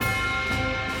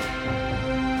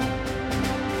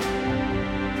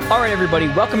All right, everybody,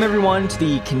 welcome everyone to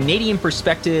the Canadian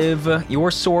Perspective,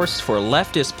 your source for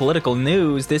leftist political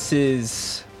news. This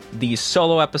is the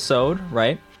solo episode,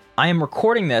 right? I am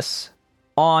recording this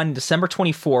on December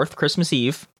 24th, Christmas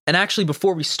Eve. And actually,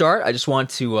 before we start, I just want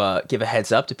to give a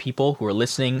heads up to people who are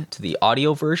listening to the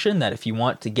audio version that if you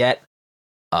want to get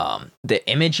the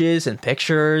images and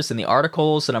pictures and the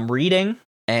articles that I'm reading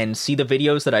and see the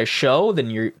videos that I show, then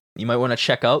you might want to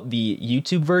check out the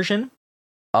YouTube version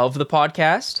of the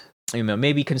podcast.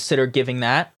 Maybe consider giving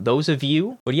that, those of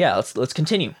you. But yeah, let's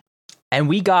continue. And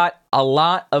we got a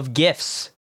lot of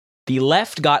gifts. The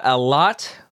left got a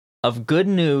lot of good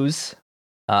news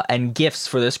and gifts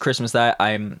for this Christmas that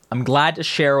I'm glad to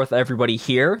share with everybody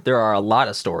here. There are a lot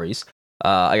of stories.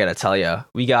 I gotta tell you,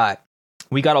 we got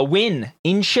a win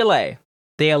in Chile.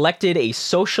 They elected a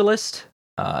socialist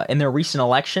in their recent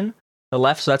election. The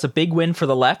left, so that's a big win for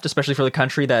the left, especially for the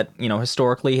country that,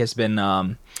 historically has been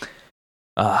the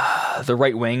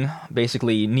right wing,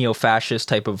 basically neo-fascist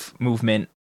type of movement,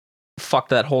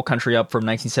 fucked that whole country up from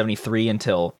 1973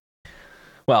 until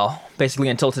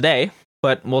today.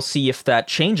 But we'll see if that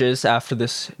changes after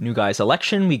this new guy's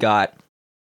election.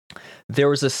 There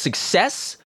was a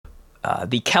success.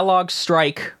 The Kellogg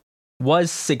strike was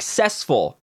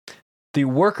successful. The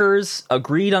workers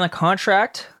agreed on a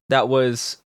contract that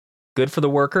was good for the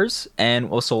workers, and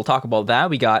also we'll talk about that.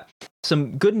 We got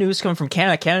some good news coming from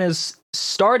Canada. Canada's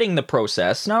starting the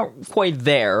process, not quite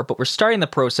there, but we're starting the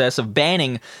process of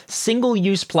banning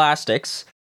single-use plastics,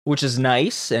 which is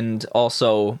nice, and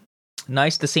also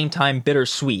nice at the same time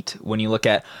bittersweet when you look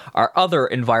at our other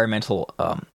environmental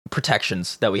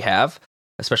protections that we have,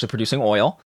 especially producing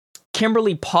oil.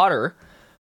 Kimberly Potter,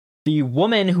 the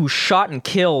woman who shot and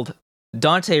killed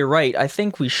Dante Wright, I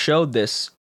think we showed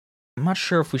this. I'm not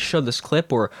sure if we showed this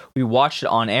clip or we watched it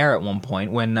on air at one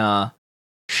point when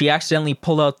she accidentally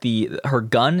pulled out her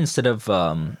gun instead of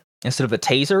the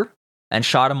taser and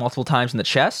shot him multiple times in the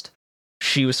chest.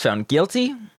 She was found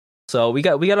guilty. So we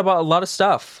got about a lot of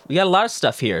stuff. We got a lot of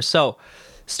stuff here. So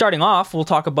starting off, we'll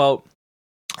talk about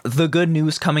the good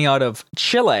news coming out of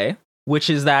Chile, which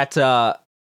is that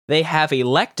they have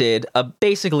elected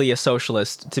basically a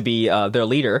socialist to be their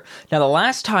leader. Now, the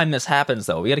last time this happens,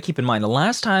 though, we got to keep in mind, the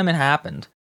last time it happened,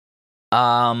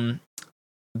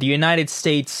 the United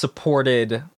States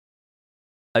supported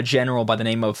a general by the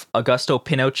name of Augusto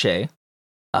Pinochet,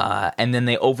 and then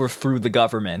they overthrew the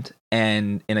government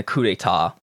and in a coup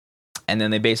d'etat, and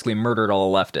then they basically murdered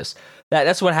all the leftists.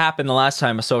 That's what happened the last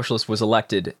time a socialist was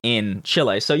elected in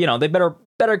Chile. So, they better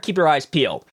keep their eyes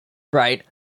peeled, right?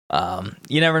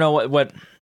 You never know what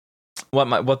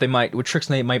tricks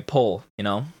they might pull,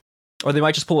 or they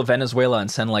might just pull a Venezuela and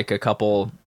send like a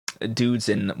couple dudes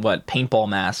in paintball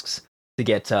masks to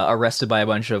get arrested by a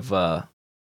bunch of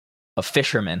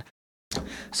fishermen.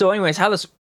 So, anyways, how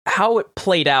it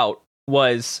played out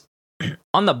was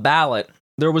on the ballot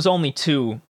there was only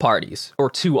two parties or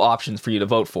two options for you to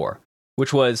vote for,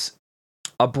 which was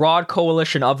a broad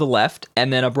coalition of the left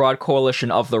and then a broad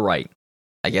coalition of the right.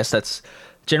 I guess that's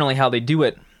generally how they do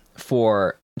it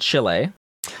for Chile.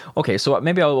 Okay, so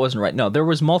maybe I wasn't right. No, there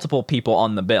was multiple people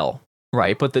on the bill,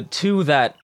 right? But the two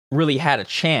that really had a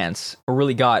chance or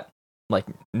really got like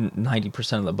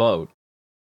 90% of the vote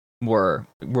were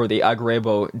the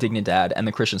Agrebo Dignidad and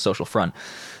the Christian Social Front.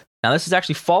 Now, this is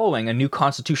actually following a new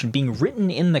constitution being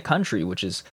written in the country,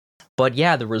 but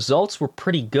yeah, the results were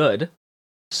pretty good.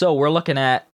 So we're looking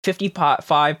at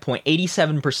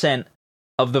 55.87%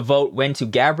 of the vote went to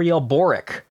Gabriel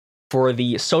Boric for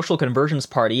the Social Convergence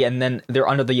Party, and then they're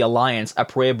under the alliance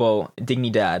Apruebo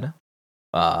Dignidad.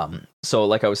 So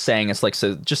like I was saying, it's like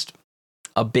just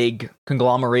a big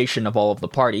conglomeration of all of the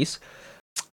parties.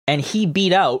 And he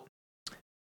beat out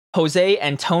Jose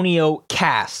Antonio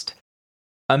Cast,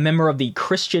 a member of the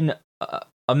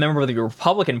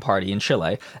Republican Party in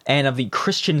Chile, and of the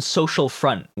Christian Social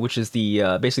Front, which is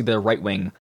the basically the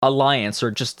right-wing alliance,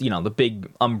 or just, the big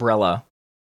umbrella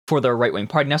for the right-wing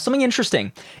party. Now, something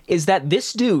interesting is that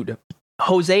this dude,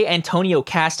 Jose Antonio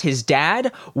Cast, his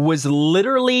dad was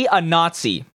literally a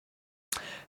Nazi.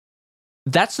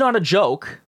 That's not a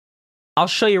joke. I'll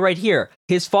show you right here.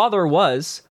 His father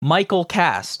was Michael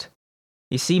Cast.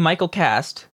 You see, Michael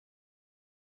Cast,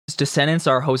 his descendants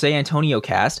are Jose Antonio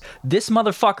Cast. This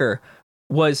motherfucker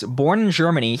was born in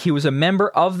Germany. He was a member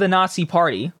of the Nazi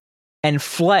Party and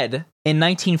fled in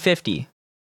 1950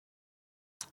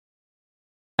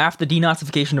 after the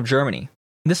denazification of Germany.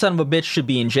 This son of a bitch should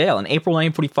be in jail. In April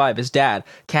 1945, his dad,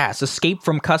 Cass, escaped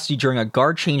from custody during a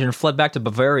guard change and fled back to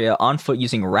Bavaria on foot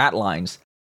using rat lines.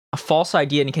 A false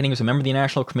idea indicating he was a member of the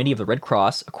National Committee of the Red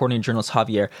Cross, according to journalist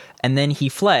Javier. And then he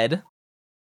fled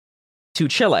to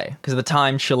Chile, because at the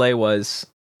time Chile was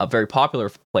a very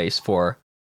popular place for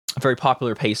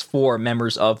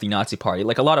members of the Nazi Party,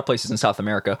 like a lot of places in South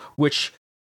America, which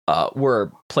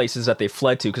were places that they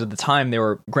fled to, because at the time they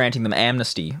were granting them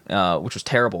amnesty, which was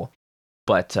terrible.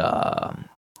 But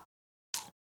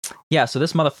yeah, so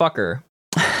this motherfucker,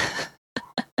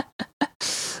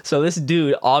 so this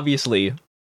dude obviously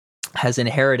has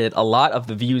inherited a lot of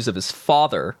the views of his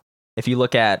father. If you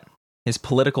look at his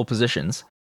political positions,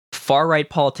 far-right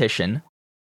politician,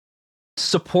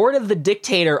 supported the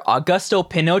dictator Augusto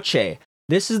Pinochet.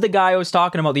 This is the guy I was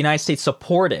talking about the United States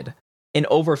supported in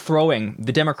overthrowing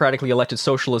the democratically elected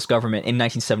socialist government in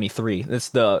 1973.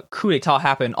 The coup d'etat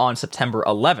happened on September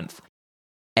 11th.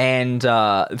 And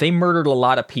they murdered a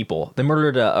lot of people. They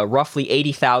murdered roughly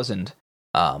 80,000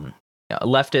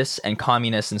 leftists and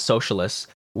communists and socialists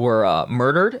were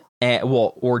murdered,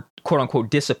 or quote-unquote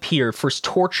disappeared, first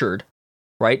tortured,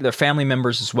 right? Their family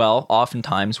members as well,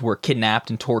 oftentimes, were kidnapped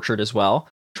and tortured as well,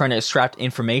 trying to extract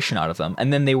information out of them.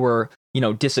 And then they were,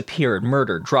 disappeared,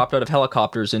 murdered, dropped out of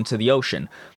helicopters into the ocean.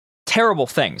 Terrible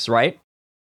things, right?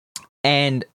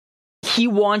 And he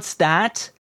wants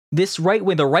that.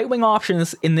 The right-wing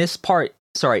options in this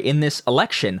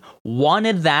election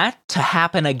wanted that to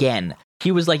happen again.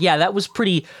 He was like, yeah, that was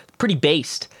pretty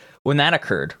based when that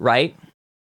occurred, right?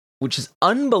 Which is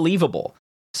unbelievable.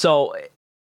 So,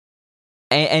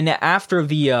 and after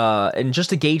and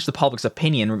just to gauge the public's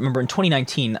opinion, remember in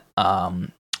 2019,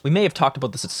 we may have talked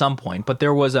about this at some point, but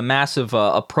there was a massive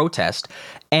protest,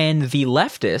 and the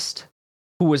leftist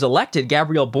who was elected,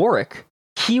 Gabriel Boric,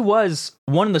 he was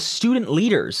one of the student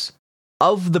leaders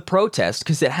of the protest,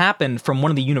 because it happened from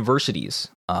one of the universities.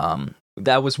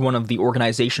 That was one of the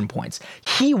organization points.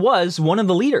 He was one of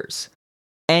the leaders.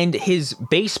 And his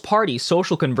base party,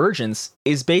 Social Convergence,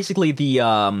 is basically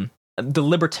the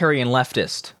libertarian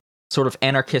leftist, sort of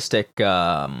anarchistic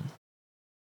type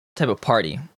of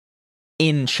party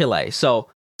in Chile. So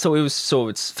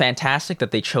it's fantastic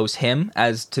that they chose him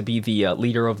as to be the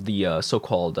leader of the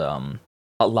so-called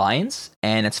alliance,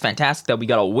 and it's fantastic that we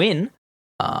got a win.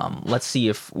 Let's see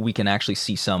if we can actually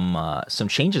see some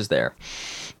changes there.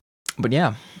 But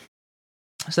yeah,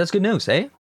 so that's good news, eh?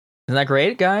 Isn't that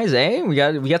great, guys? Eh? We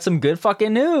got some good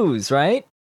fucking news, right?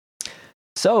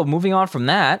 So moving on from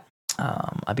that,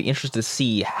 I'd be interested to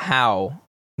see how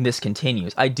this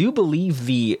continues. I do believe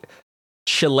the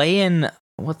Chilean,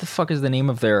 what the fuck is the name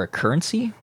of their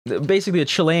currency? Basically, the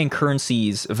Chilean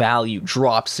currency's value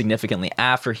dropped significantly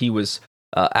after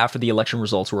after the election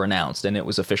results were announced and it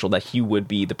was official that he would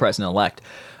be the president-elect.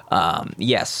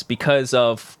 Yes, because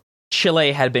of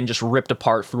Chile had been just ripped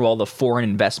apart through all the foreign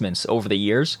investments over the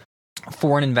years.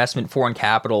 Foreign investment, foreign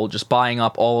capital, just buying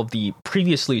up all of the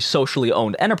previously socially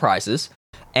owned enterprises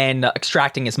and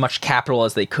extracting as much capital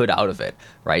as they could out of it,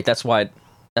 right? That's what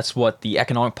the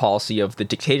economic policy of the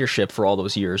dictatorship for all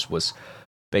those years was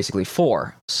basically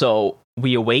for. So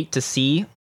we await to see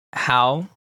how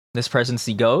this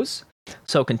presidency goes.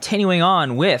 So continuing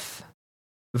on with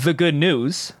the good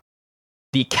news,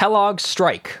 the Kellogg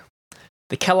strike.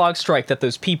 The Kellogg strike that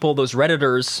those people, those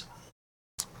Redditors,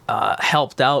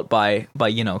 helped out by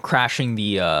crashing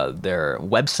their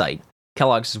website,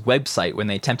 Kellogg's website, when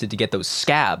they attempted to get those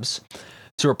scabs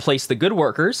to replace the good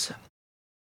workers.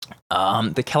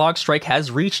 The Kellogg strike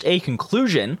has reached a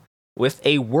conclusion with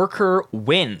a worker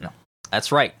win.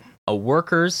 That's right.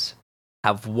 Workers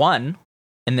have won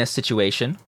in this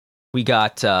situation. We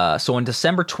got, so on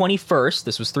December 21st,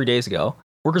 this was 3 days ago,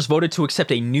 workers voted to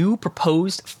accept a new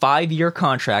proposed 5-year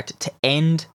contract to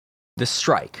end the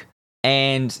strike.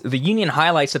 And the union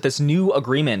highlights that this new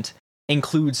agreement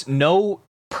includes no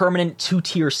permanent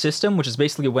two-tier system, which is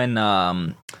basically when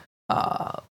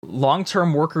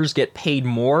long-term workers get paid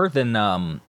more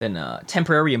than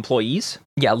temporary employees.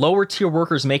 Yeah, lower-tier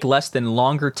workers make less than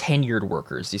longer tenured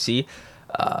workers, you see?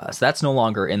 So that's no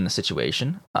longer in the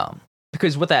situation.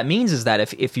 Because what that means is that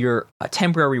if you're a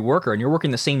temporary worker and you're working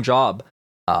the same job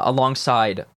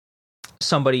alongside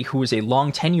somebody who is a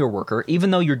long tenure worker, even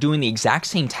though you're doing the exact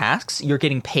same tasks, you're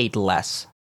getting paid less,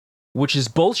 which is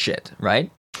bullshit,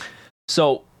 right?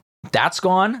 So that's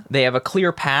gone. They have a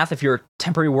clear path. If you're a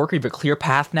temporary worker, you have a clear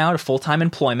path now to full-time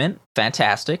employment.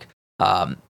 Fantastic.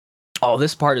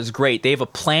 This part is great. They have a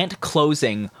plant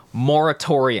closing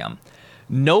moratorium.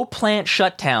 No plant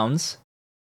shutdowns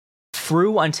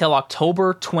through until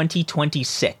October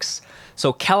 2026.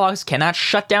 So Kellogg's cannot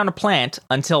shut down a plant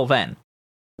until then,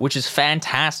 which is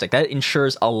fantastic. That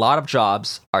ensures a lot of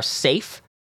jobs are safe,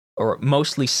 or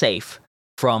mostly safe,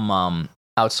 from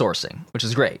outsourcing, which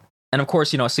is great. And of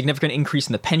course, a significant increase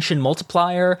in the pension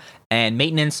multiplier and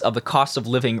maintenance of the cost of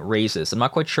living raises. I'm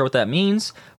not quite sure what that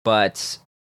means, but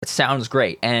it sounds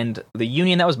great. And the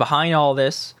union that was behind all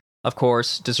this, of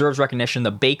course, deserves recognition: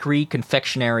 the Bakery,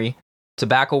 Confectionery,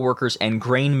 Tobacco Workers, and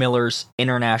Grain Millers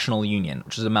International Union,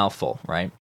 which is a mouthful,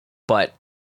 right? But,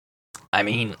 I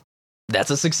mean,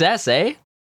 that's a success, eh?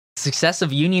 Success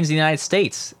of unions in the United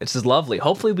States. It's just lovely.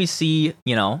 Hopefully we see,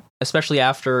 especially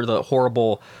after the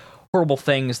horrible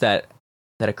things that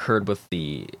occurred with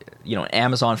the,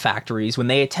 Amazon factories, when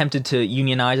they attempted to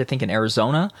unionize, I think in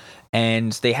Arizona,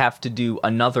 and they have to do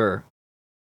another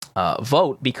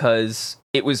vote because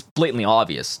it was blatantly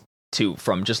obvious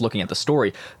from just looking at the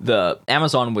story, the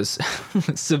Amazon was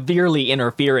severely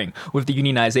interfering with the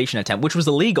unionization attempt, which was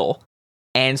illegal.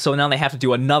 And so now they have to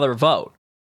do another vote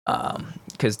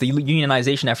because the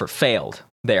unionization effort failed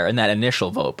there in that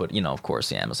initial vote. But, of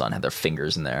course, Amazon had their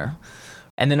fingers in there.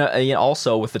 And then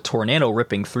also with the tornado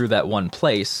ripping through that one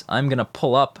place, I'm going to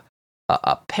pull up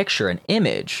a picture, an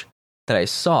image that I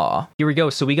saw. Here we go.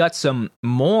 So we got some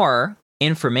more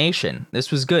information. This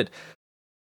was good.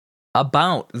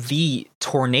 About the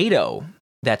tornado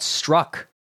that struck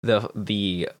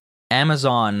the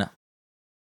Amazon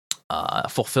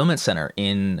fulfillment center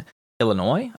in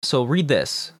Illinois. So read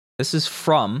this. This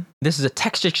is a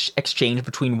text exchange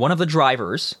between one of the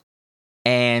drivers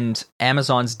and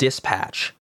Amazon's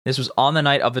dispatch. This was on the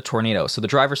night of the tornado. So the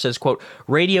driver says, quote,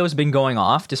 "Radio's been going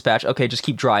off. Dispatch, okay, just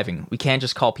keep driving. We can't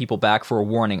just call people back for a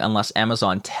warning unless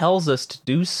Amazon tells us to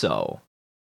do so."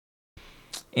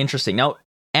 Interesting. Now,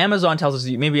 Amazon tells us,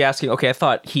 you may be asking, okay, I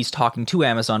thought he's talking to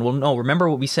Amazon. Well, no, remember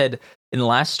what we said in the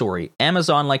last story.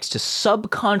 Amazon likes to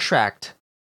subcontract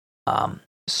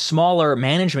smaller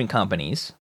management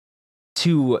companies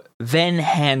to then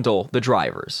handle the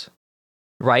drivers,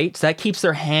 right? So that keeps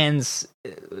their hands,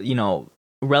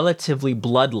 relatively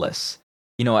bloodless,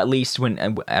 at least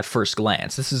at first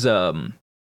glance. This is a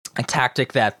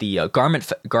tactic that the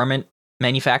garment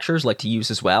manufacturers like to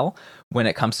use as well when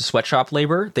it comes to sweatshop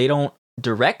labor. They don't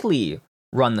directly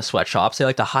run the sweatshops. They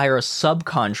like to hire a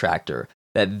subcontractor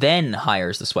that then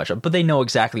hires the sweatshop, but they know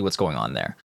exactly what's going on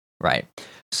there, right?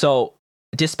 So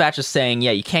dispatch is saying,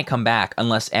 yeah, you can't come back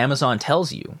unless Amazon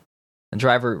tells you. The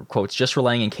driver quotes, "Just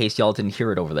relaying in case y'all didn't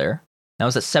hear it over there." That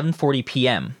was at 7:40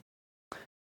 p.m.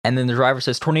 And then the driver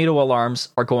says, "Tornado alarms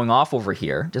are going off over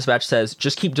here." Dispatch says,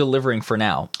 "Just keep delivering for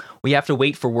now. We have to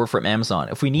wait for word from Amazon.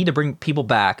 If we need to bring people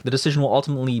back, the decision will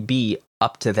ultimately be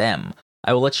up to them.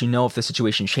 I will let you know if the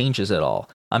situation changes at all.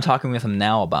 I'm talking with them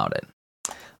now about it."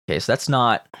 Okay, so that's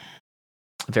not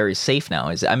very safe now,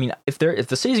 is it? I mean, if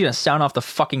the city's going to sound off the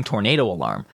fucking tornado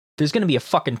alarm, there's going to be a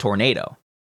fucking tornado.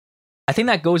 I think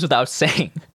that goes without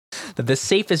saying that the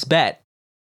safest bet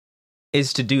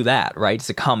is to do that, right? Is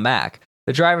to come back.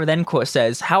 The driver then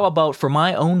says, "How about for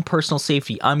my own personal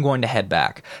safety, I'm going to head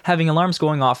back. Having alarms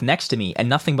going off next to me and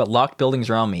nothing but locked buildings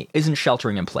around me isn't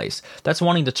sheltering in place. That's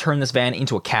wanting to turn this van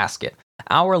into a casket.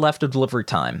 Hour left of delivery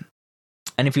time.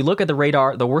 And if you look at the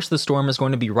radar, the worst of the storm is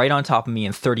going to be right on top of me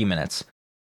in 30 minutes.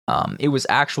 It was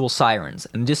actual sirens."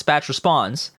 And dispatch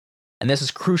responds, and this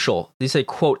is crucial. They say,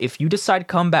 quote, "If you decide to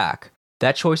come back,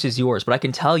 that choice is yours, but I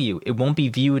can tell you it won't be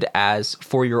viewed as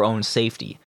for your own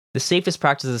safety. The safest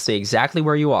practice is to stay exactly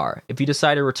where you are. If you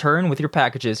decide to return with your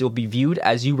packages, it will be viewed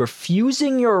as you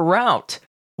refusing your route,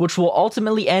 which will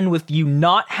ultimately end with you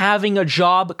not having a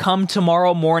job come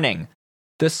tomorrow morning.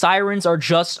 The sirens are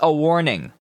just a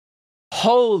warning."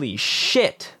 Holy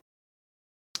shit.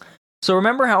 So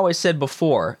remember how I said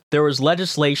before, there was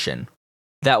legislation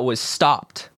that was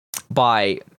stopped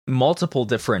by multiple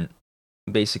different,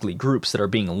 basically, groups that are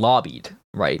being lobbied,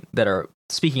 right? That are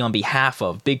speaking on behalf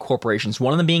of big corporations,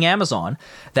 one of them being Amazon,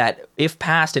 that if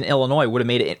passed in Illinois would have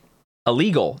made it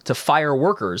illegal to fire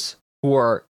workers who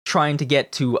are trying to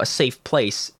get to a safe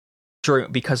place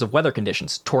because of weather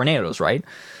conditions, tornadoes, right?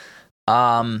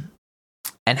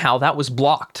 And how that was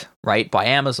blocked, right, by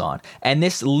Amazon. And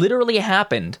this literally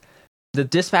happened. The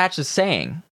dispatch is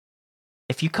saying,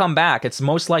 if you come back, it's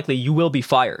most likely you will be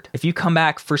fired. If you come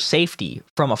back for safety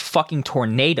from a fucking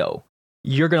tornado,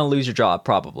 you're going to lose your job,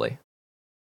 probably.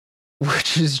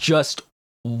 Which is just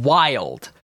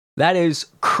wild. That is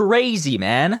crazy,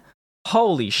 man.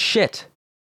 Holy shit.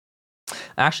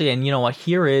 Actually, and you know what?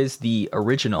 Here is the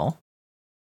original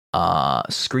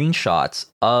screenshots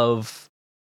of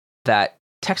that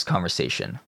text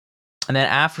conversation. And then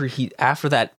after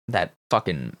that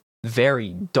fucking very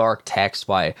dark text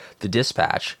by the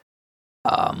dispatch,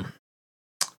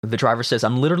 the driver says,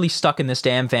 "I'm literally stuck in this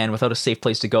damn van without a safe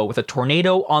place to go with a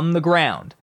tornado on the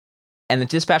ground." And the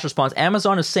dispatch responds,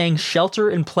 "Amazon is saying shelter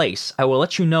in place. I will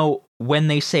let you know when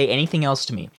they say anything else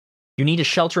to me. You need to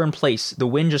shelter in place. The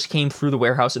wind just came through the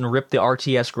warehouse and ripped the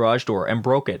RTS garage door and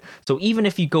broke it. So even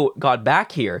if you got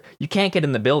back here, you can't get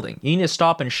in the building. You need to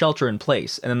stop and shelter in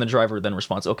place. And then the driver then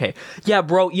responds, okay, yeah,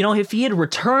 bro, if he had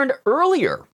returned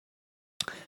earlier,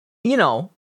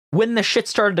 when the shit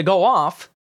started to go off,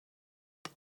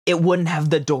 it wouldn't have,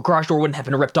 garage door wouldn't have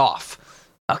been ripped off.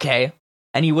 Okay?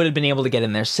 And he would have been able to get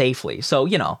in there safely. So,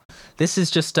 this is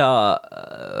just,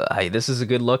 this is a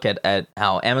good look at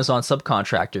how Amazon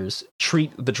subcontractors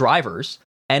treat the drivers.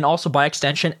 And also, by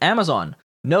extension, Amazon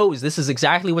knows this is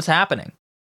exactly what's happening.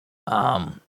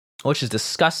 Which is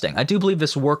disgusting. I do believe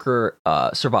this worker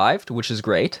survived, which is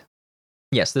great.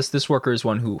 Yes, this worker is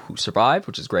one who survived,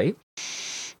 which is great.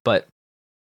 But,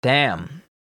 damn.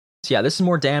 So yeah, this is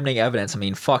more damning evidence. I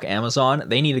mean, fuck Amazon.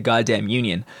 They need a goddamn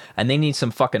union. And they need some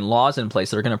fucking laws in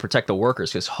place that are going to protect the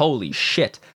workers. Because holy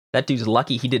shit, that dude's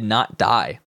lucky he did not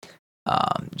die.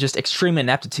 Just extreme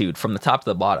ineptitude from the top to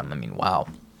the bottom. I mean, wow.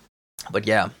 But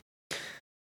yeah.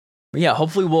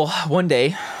 Hopefully one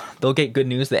day, they'll get good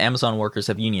news that Amazon workers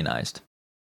have unionized.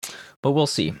 But we'll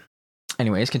see.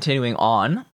 Anyways, continuing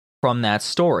on from that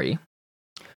story,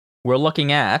 we're going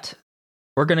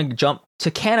to jump to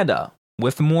Canada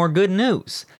with more good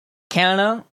news.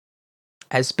 Canada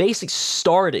has basically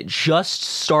just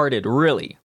started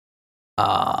really,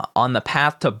 on the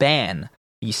path to ban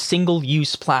these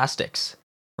single-use plastics,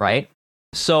 right?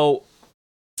 So,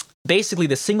 basically,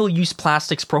 the single-use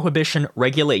plastics prohibition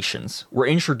regulations were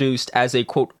introduced as a,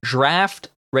 quote, draft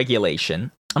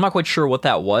regulation. I'm not quite sure what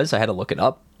that was. I had to look it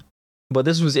up. But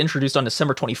this was introduced on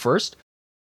December 21st.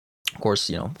 Of course,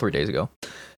 3 days ago.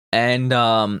 And,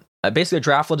 basically,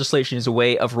 draft legislation is a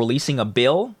way of releasing a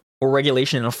bill or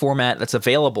regulation in a format that's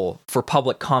available for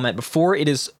public comment before it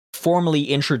is formally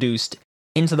introduced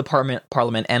into the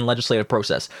parliament and legislative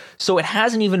process. So it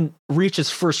hasn't even reached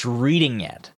its first reading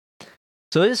yet.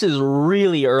 So this is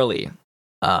really early.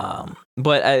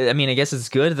 But I mean, I guess it's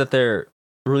good that they're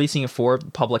releasing it for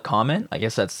public comment. I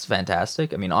guess that's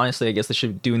fantastic. I mean, honestly, I guess they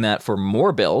should be doing that for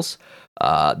more bills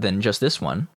than just this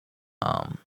one.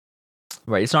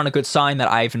 Right, it's not a good sign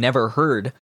that I've never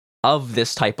heard of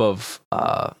this type of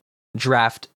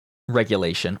draft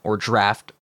regulation or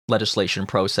draft legislation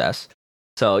process.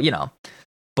 So,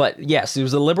 But yes, it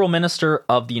was the Liberal Minister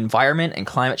of the Environment and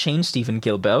Climate Change, Stephen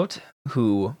Guilbeault,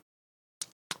 who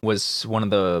was one of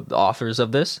the authors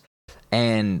of this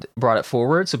and brought it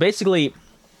forward. So basically,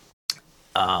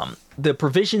 the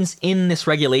provisions in this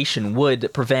regulation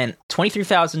would prevent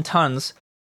 23,000 tons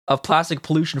of plastic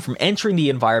pollution from entering the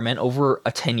environment over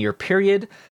a 10-year period,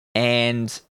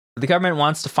 and the government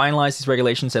wants to finalize these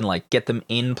regulations and get them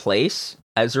in place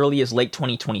as early as late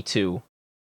 2022.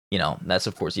 That's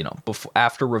of course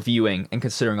after reviewing and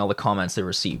considering all the comments they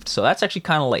received. So that's actually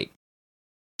kind of late.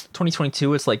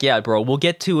 2022, it's yeah, bro, we'll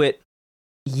get to it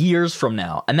years from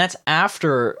now, and that's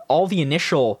after all the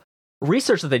initial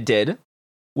research that they did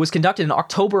was conducted in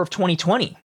October of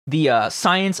 2020. The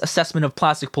Science Assessment of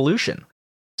Plastic Pollution.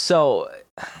 So,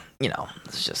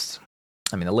 it's just,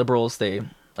 I mean, the liberals, they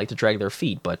like to drag their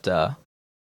feet, but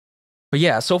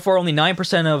yeah, so far only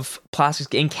 9% of plastics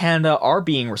in Canada are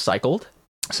being recycled.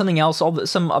 Something else,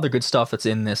 some other good stuff that's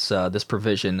in this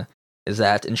provision is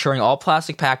that ensuring all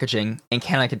plastic packaging in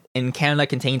Canada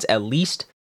contains at least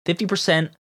 50%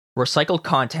 recycled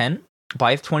content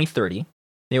by 2030.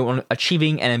 They want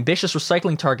achieving an ambitious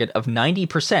recycling target of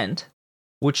 90%.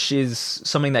 Which is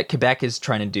something that Quebec is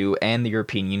trying to do, and the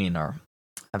European Union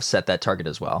have set that target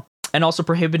as well. And also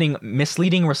prohibiting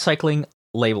misleading recycling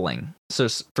labeling. So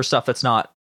for stuff that's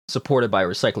not supported by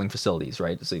recycling facilities,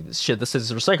 right? So shit, this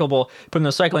is recyclable. Put in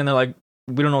the recycling, they're like,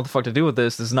 we don't know what the fuck to do with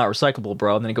this. This is not recyclable,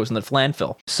 bro. And then it goes in the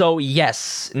landfill. So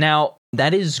yes, now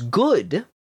that is good.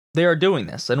 They are doing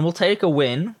this, and we'll take a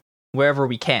win wherever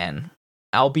we can,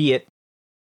 albeit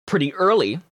pretty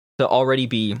early to already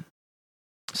be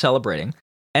celebrating.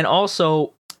 And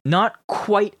also, not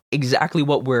quite exactly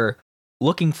what we're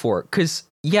looking for. Because,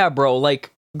 yeah, bro,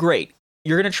 great.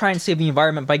 You're going to try and save the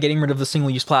environment by getting rid of the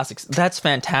single-use plastics. That's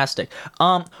fantastic.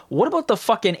 What about the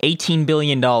fucking $18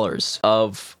 billion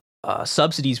of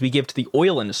subsidies we give to the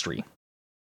oil industry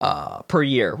per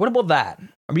year? What about that?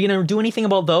 Are we going to do anything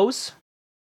about those?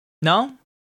 No?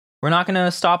 We're not going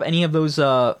to stop any of those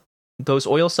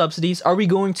oil subsidies? Are we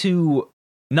going to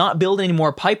not build any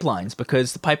more pipelines,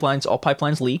 because all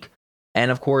pipelines leak, and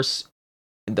of course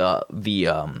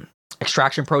the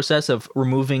extraction process of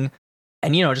removing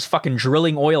and just fucking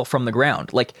drilling oil from the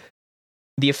ground,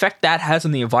 the effect that has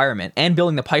on the environment, and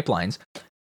building the pipelines,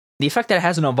 the effect that it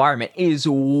has on the environment is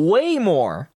way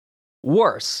more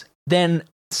worse than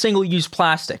single-use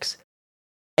plastics.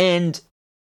 And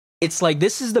it's like,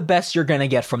 this is the best you're gonna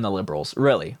get from the liberals,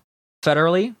 really.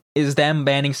 Federally, is them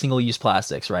banning single-use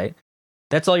plastics, right?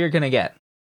 That's all you're gonna get.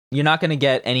 You're not gonna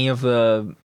get any of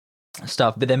the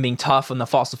stuff, but them being tough on the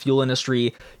fossil fuel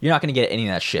industry. You're not gonna get any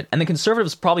of that shit. And the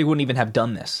conservatives probably wouldn't even have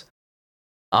done this.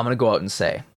 I'm gonna go out and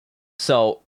say.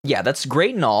 So, yeah, that's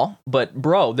great and all, but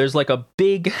bro, there's like a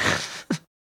big...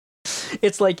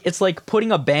 it's like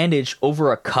putting a bandage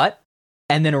over a cut,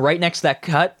 and then right next to that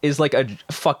cut is like a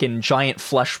fucking giant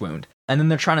flesh wound. And then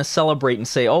they're trying to celebrate and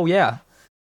say, oh yeah,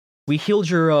 we healed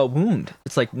your wound.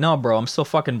 It's like, no, bro, I'm still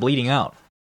fucking bleeding out.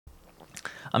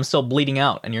 I'm still bleeding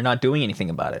out, and you're not doing anything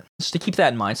about it. Just to keep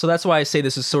that in mind. So that's why I say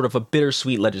this is sort of a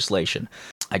bittersweet legislation.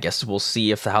 I guess we'll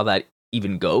see how that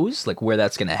even goes, like where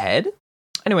that's going to head.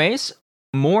 Anyways,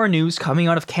 more news coming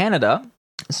out of Canada.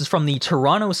 This is from the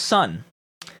Toronto Sun.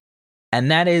 And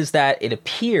that is that it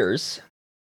appears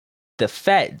the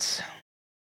feds,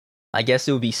 I guess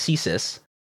it would be CSIS,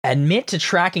 admit to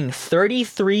tracking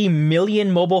 33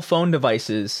 million mobile phone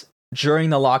devices during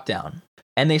the lockdown.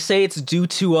 And they say it's due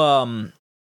to,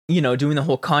 doing the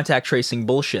whole contact tracing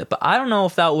bullshit. But I don't know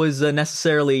if that was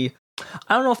necessarily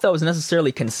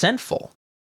consentful,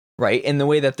 right? In the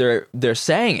way that they're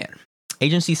saying it.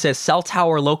 Agency says cell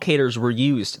tower locators were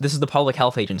used. This is the public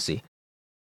health agency.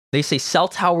 They say cell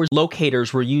tower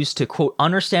locators were used to, quote,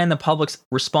 understand the public's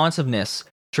responsiveness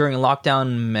during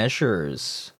lockdown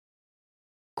measures.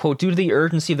 Quote, due to the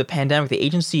urgency of the pandemic, the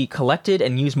agency collected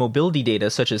and used mobility data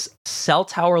such as cell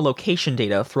tower location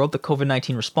data throughout the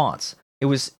COVID-19 response. It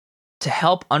was to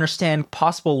help understand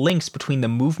possible links between the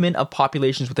movement of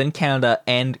populations within Canada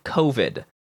and COVID.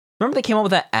 Remember they came up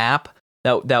with that app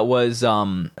that was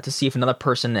to see if another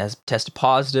person has tested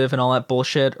positive and all that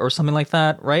bullshit or something like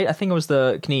that, right? I think it was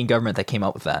the Canadian government that came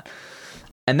up with that.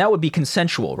 And that would be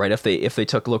consensual, right? If they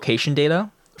took location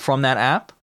data from that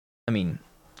app. I mean,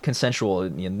 consensual,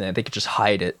 they could just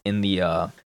hide it in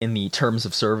the terms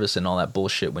of service and all that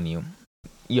bullshit when you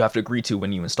have to agree to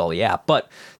when you install the app.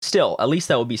 But still, at least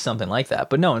that would be something like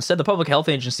that. But no, instead the public health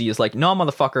agency is like, no,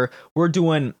 motherfucker, we're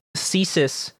doing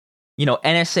CSIS,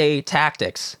 NSA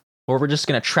tactics, or we're just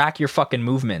going to track your fucking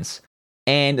movements.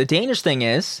 And the dangerous thing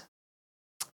is,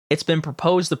 it's been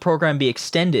proposed the program be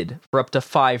extended for up to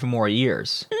 5 more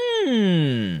years.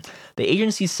 The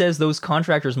agency says those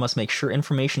contractors must make sure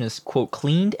information is, quote,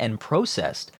 cleaned and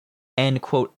processed, and,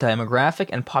 quote, demographic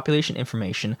and population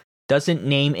information doesn't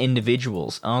name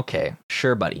individuals. Okay,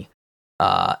 sure, buddy.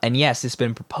 And yes, it's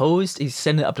been proposed to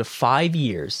extend it up to 5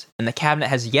 years, and the cabinet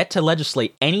has yet to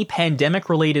legislate any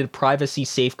pandemic-related privacy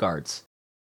safeguards.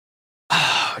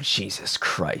 Oh, Jesus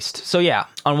Christ. So yeah,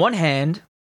 on one hand,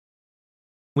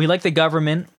 we like the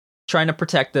government trying to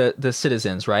protect the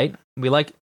citizens, right? We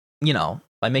like,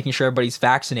 by making sure everybody's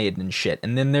vaccinated and shit.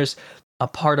 And then there's a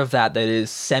part of that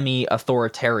is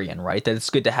semi-authoritarian, right? That it's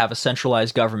good to have a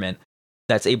centralized government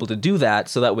that's able to do that,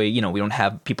 so that way, we don't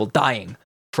have people dying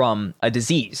from a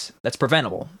disease that's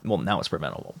preventable. Well, now it's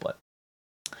preventable, but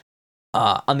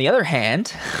on the other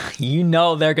hand,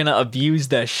 they're going to abuse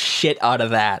the shit out of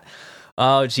that.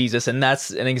 Oh, Jesus. And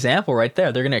that's an example right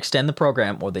there. They're going to extend the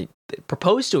program, or they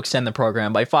propose to extend the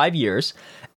program by 5 years,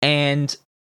 and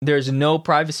there's no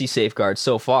privacy safeguards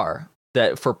so far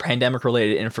that for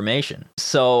pandemic-related information.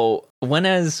 So when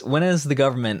has the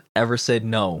government ever said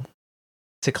no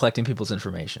to collecting people's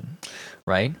information,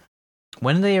 right?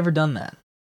 When have they ever done that?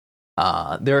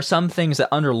 There are some things that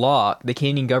under law, the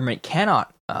Canadian government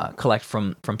cannot collect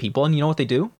from people, and you know what they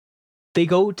do? They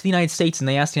go to the United States and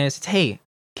they ask the United States, hey,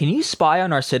 can you spy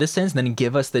on our citizens and then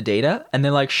give us the data? And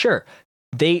they're like, sure.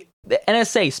 The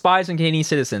NSA spies on Canadian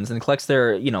citizens and collects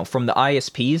their, from the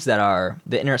ISPs that are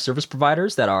the internet service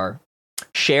providers that are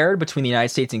shared between the United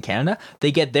States and Canada.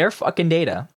 They get their fucking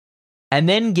data and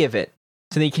then give it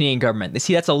to the Canadian government. They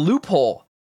see that's a loophole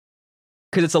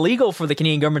because it's illegal for the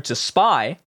Canadian government to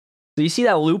spy. So you see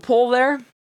that loophole there?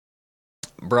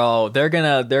 Bro, they're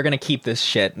gonna keep this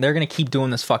shit. They're gonna keep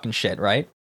doing this fucking shit, right?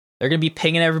 They're gonna be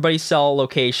pinging everybody's cell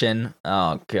location.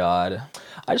 Oh god,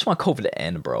 I just want COVID to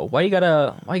end, bro. Why you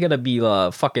gotta be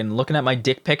fucking looking at my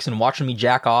dick pics and watching me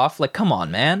jack off? Like, come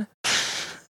on, man.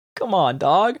 Come on,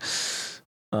 dog.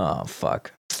 Oh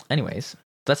fuck. Anyways,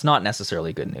 that's not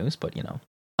necessarily good news, but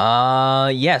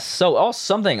yes. So also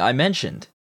something I mentioned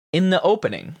in the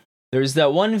opening. There's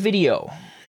that one video,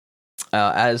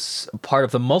 as part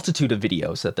of the multitude of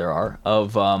videos that there are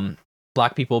of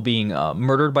Black people being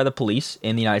murdered by the police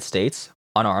in the United States,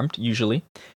 unarmed, usually.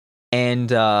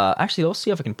 And actually, let's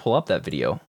see if I can pull up that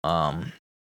video.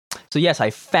 So yes, I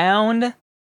found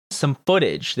some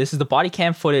footage. This is the body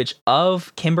cam footage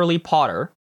of Kimberly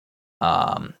Potter.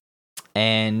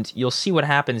 And you'll see what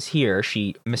happens here.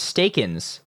 She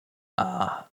mistakens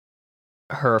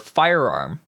her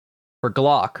firearm, her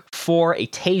Glock, for a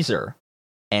taser.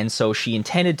 And so she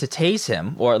intended to tase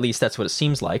him, or at least that's what it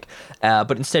seems like.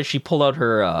 But instead, she pulled out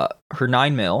her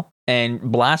 9mm and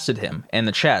blasted him in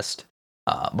the chest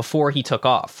before he took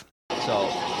off. So,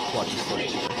 watch this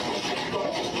footage.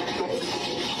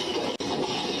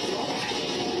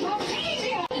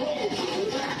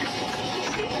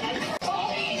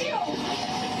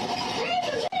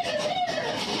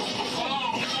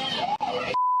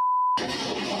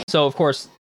 So, of course,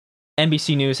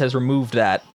 NBC News has removed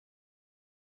that,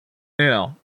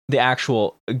 the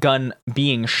actual gun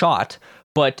being shot.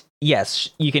 But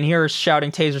yes, you can hear her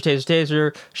shouting, taser, taser,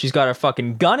 taser. She's got a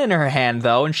fucking gun in her hand,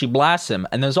 though, and she blasts him.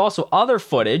 And there's also other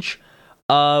footage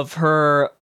of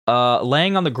her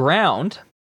laying on the ground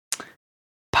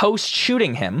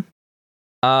post-shooting him.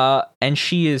 And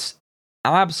she is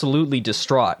absolutely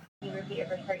distraught.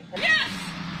 Yes!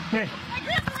 Hey. I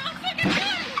grabbed the wrong fucking gun!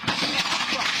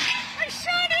 I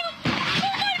shot him! Oh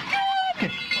my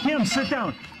god! Him, sit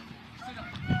down.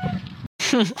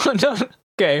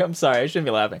 Okay, I'm sorry, I shouldn't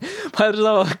be laughing. But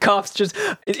the cops just,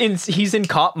 he's in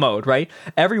cop mode, right?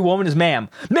 Every woman is ma'am,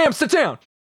 sit down!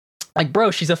 Like,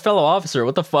 bro, she's a fellow officer,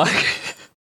 what the fuck?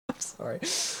 I'm sorry.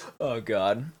 Oh,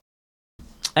 God.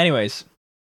 Anyways,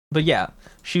 but yeah,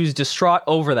 she was distraught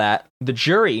over that. The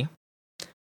jury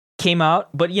came out,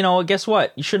 but guess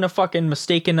what? You shouldn't have fucking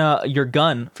mistaken your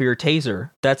gun for your taser.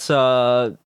 That's,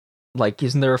 isn't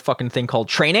there a fucking thing called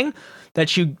training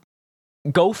that you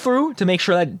go through to make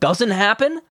sure that doesn't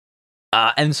happen?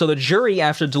 And so the jury,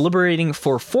 after deliberating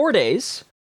for 4 days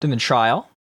in the trial,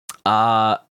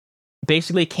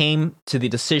 basically came to the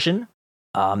decision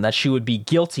that she would be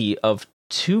guilty of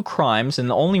 2 crimes,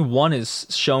 and only one is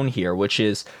shown here, which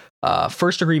is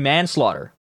first-degree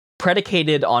manslaughter,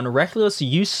 predicated on reckless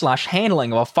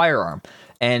use/handling of a firearm.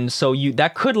 And so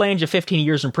that could land you 15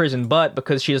 years in prison, but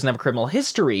because she doesn't have a criminal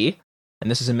history,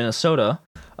 and this is in Minnesota,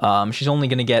 she's only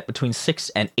going to get between 6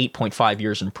 and 8.5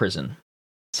 years in prison.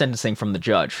 Sentencing from the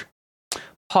judge.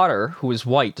 Potter, who is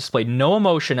white, displayed no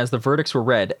emotion as the verdicts were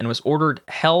read and was ordered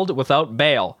held without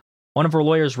bail. One of her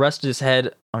lawyers rested his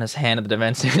head on his hand at the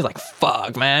defense. He was like,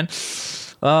 fuck, man.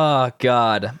 Oh,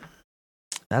 God.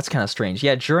 That's kind of strange.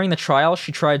 Yeah, during the trial,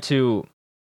 she tried to,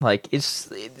 here's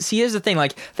the thing,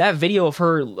 that video of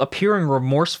her appearing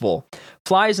remorseful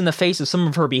flies in the face of some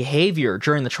of her behavior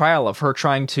during the trial of her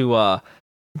trying to,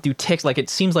 do tics. It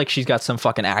seems like she's got some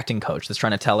fucking acting coach that's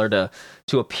trying to tell her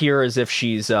to appear as if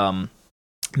she's,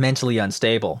 mentally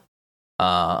unstable.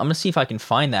 I'm gonna see if I can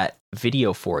find that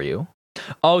video for you.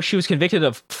 Oh, she was convicted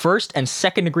of first and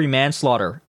second degree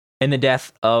manslaughter in the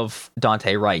death of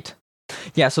Dante Wright.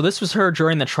 Yeah, so this was her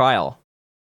during the trial.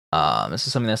 This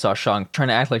is something that I saw Sean trying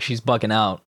to act like she's bugging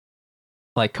out.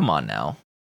 Come on now.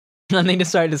 And they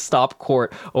decided to stop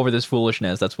court over this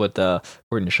foolishness. That's what,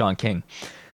 according to Sean King.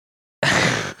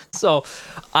 So,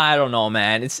 I don't know,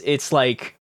 man. It's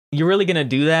like, you're really gonna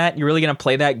do that? You're really gonna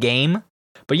play that game?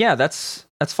 But yeah, that's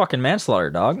fucking manslaughter,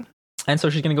 dog. And so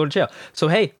she's gonna go to jail. So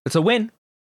hey, it's a win.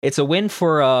 It's a win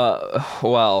for,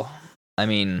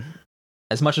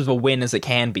 as much of a win as it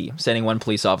can be, sending one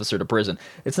police officer to prison.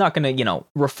 It's not gonna,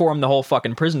 reform the whole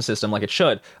fucking prison system like it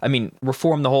should.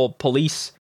 Reform the whole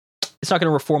police. It's not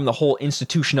gonna reform the whole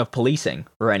institution of policing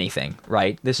or anything,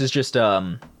 right? This is just,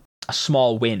 a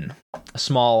small win, a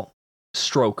small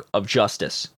stroke of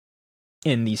justice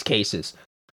in these cases.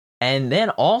 And then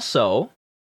also,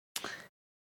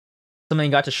 something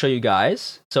I got to show you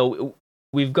guys. So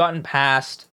we've gotten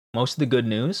past most of the good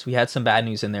news. We had some bad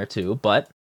news in there too, but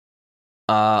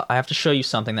I have to show you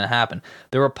something that happened.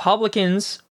 The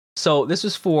Republicans, so this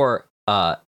was for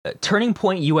Turning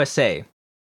Point USA,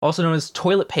 also known as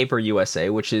Toilet Paper USA,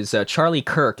 which is Charlie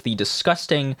Kirk, the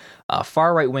disgusting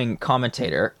far right-wing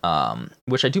commentator,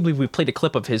 which I do believe we played a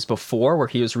clip of his before, where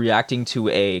he was reacting to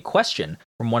a question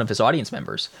from one of his audience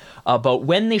members about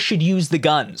when they should use the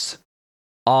guns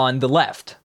on the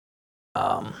left.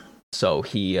 So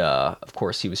he, of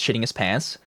course, he was shitting his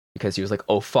pants because he was like,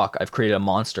 oh fuck, I've created a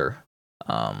monster.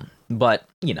 But,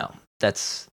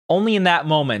 that's only in that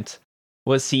moment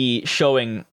was he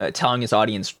showing, telling his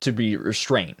audience to be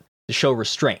restrained, to show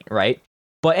restraint, right?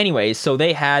 But anyways, so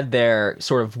they had their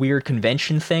sort of weird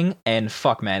convention thing, and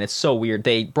fuck, man, it's so weird.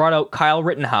 They brought out Kyle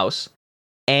Rittenhouse,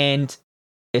 and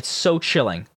it's so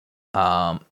chilling.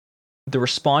 The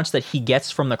response that he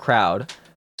gets from the crowd.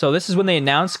 So this is when they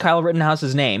announced Kyle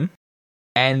Rittenhouse's name,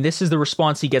 and this is the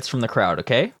response he gets from the crowd,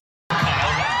 okay?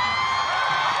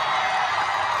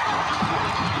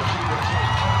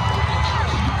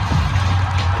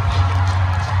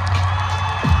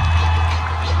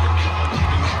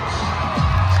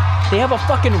 They have a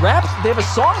fucking rap. They have a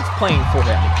song playing for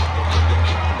him.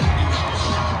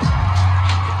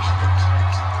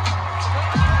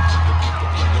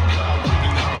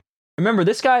 Remember,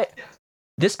 this guy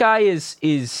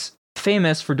is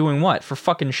famous for doing what? For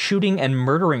fucking shooting and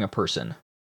murdering a person.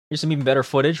 Here's some even better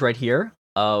footage right here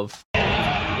of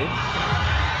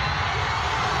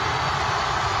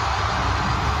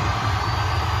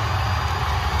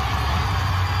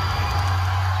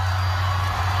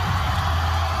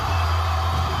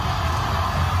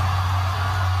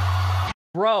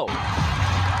bro.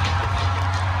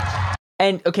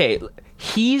 And okay,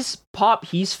 he's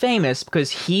famous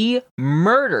because he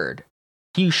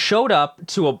showed up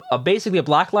to a basically a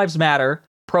Black Lives Matter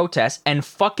protest and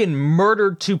fucking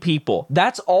murdered 2 people.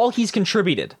 That's all he's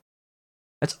contributed.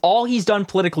 That's all he's done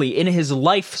politically in his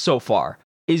life so far,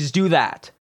 is do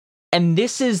that. And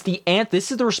this is the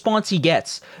response he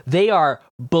gets. They are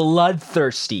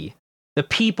bloodthirsty. The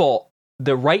people,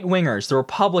 the right-wingers, the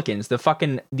Republicans, the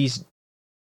fucking these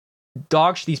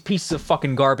pieces of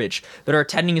fucking garbage that are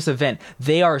attending this event,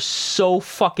 they are so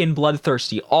fucking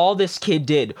bloodthirsty. All this kid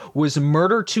did was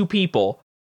murder 2 people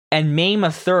and maim a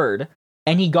 3rd,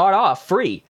 and he got off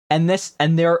free. And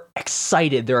they're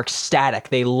excited, they're ecstatic,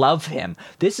 they love him.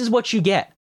 This is what you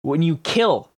get when you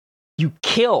kill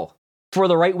for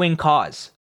the right-wing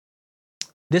cause.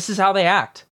 This is how they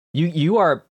act. You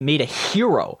are made a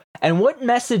hero. And what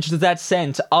message does that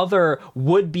send to other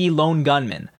would-be lone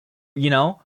gunmen? You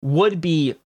know?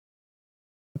 Would-be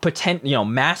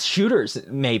mass shooters,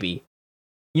 maybe.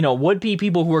 You know, would-be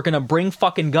people who are gonna bring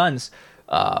fucking guns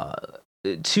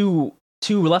to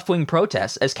left-wing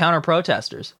protests as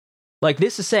counter-protesters. Like,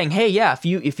 this is saying, hey, yeah,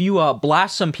 if you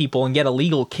blast some people and get a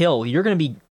legal kill, you're gonna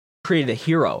be created a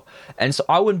hero. And so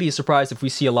I wouldn't be surprised if we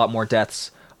see a lot more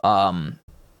deaths.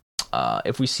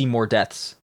 If we see more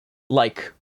deaths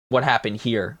like what happened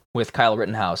here with Kyle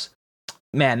Rittenhouse.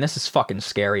 Man, this is fucking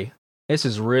scary. This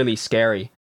is really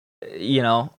scary. You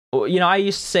know, I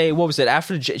used to say, what was it,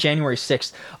 after January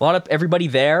 6th, everybody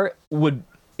there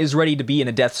is ready to be in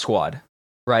a death squad,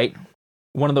 right?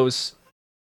 One of those,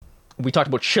 we talked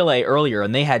about Chile earlier,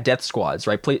 and they had death squads,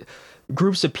 right?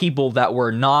 Groups of people that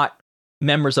were not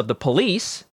members of the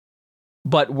police,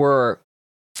 but were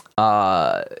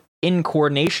in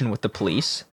coordination with the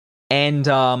police, and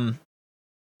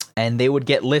they would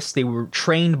get lists. They were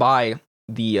trained by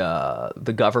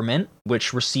the government,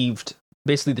 which received,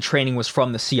 basically the training was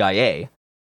from the CIA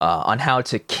on how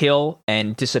to kill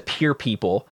and disappear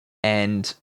people,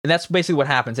 and that's basically what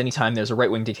happens anytime there's a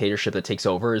right-wing dictatorship that takes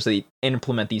over, is they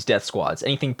implement these death squads.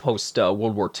 Anything post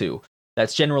World War II,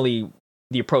 that's generally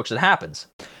the approach that happens.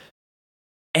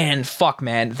 And fuck,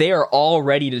 man, they are all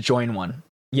ready to join one.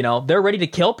 You know, they're ready to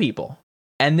kill people,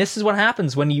 and this is what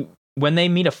happens when they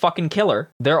meet a fucking killer.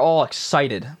 They're all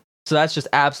excited. So that's just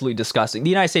absolutely disgusting.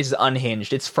 The United States is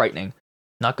unhinged. It's frightening.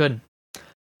 Not good.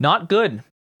 Not good.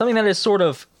 Something that is sort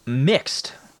of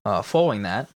mixed following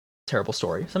that terrible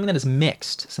story. Something that is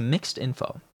mixed. Some mixed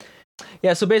info.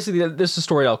 Yeah, so basically, this is a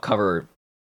story I'll cover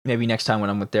maybe next time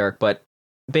when I'm with Derek, but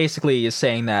basically is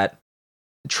saying that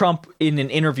Trump, in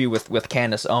an interview with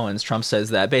Candace Owens, Trump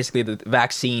says that basically the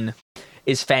vaccine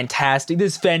is fantastic.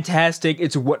 This is fantastic.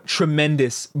 It's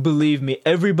tremendous. Believe me,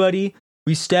 everybody.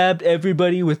 We stabbed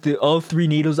everybody with all 3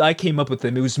 needles. I came up with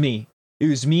them. It was me. It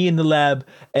was me in the lab,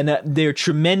 and they're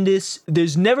tremendous.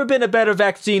 There's never been a better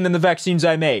vaccine than the vaccines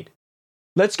I made.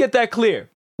 Let's get that clear.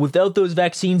 Without those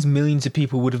vaccines, millions of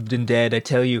people would have been dead. I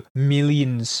tell you,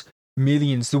 millions.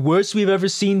 The worst we've ever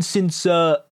seen since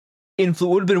would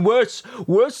have been worse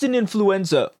than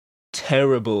influenza.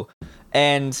 Terrible.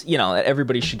 And you know,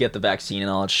 everybody should get the vaccine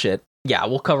and all that shit. Yeah,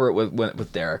 we'll cover it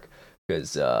with Derek,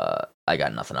 because I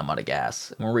got nothing. I'm out of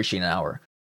gas. We're reaching an hour.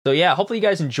 So yeah, hopefully you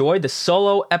guys enjoyed the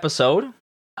solo episode.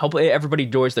 Hopefully everybody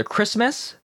enjoys their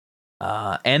Christmas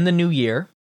and the New Year.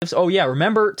 Oh yeah,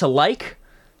 remember to like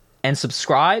and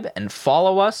subscribe and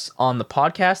follow us on the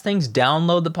podcast things.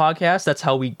 Download the podcast. That's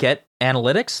how we get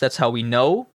analytics. That's how we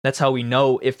know. That's how we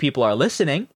know if people are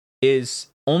listening, is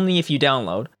only if you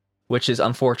download, which is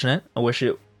unfortunate. I wish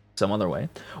it some other way.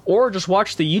 Or just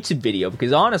watch the YouTube video,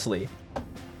 because honestly,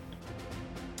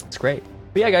 it's great.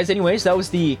 But yeah, guys, anyways, that was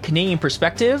the Canadian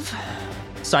perspective.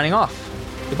 Signing off.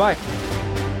 Goodbye.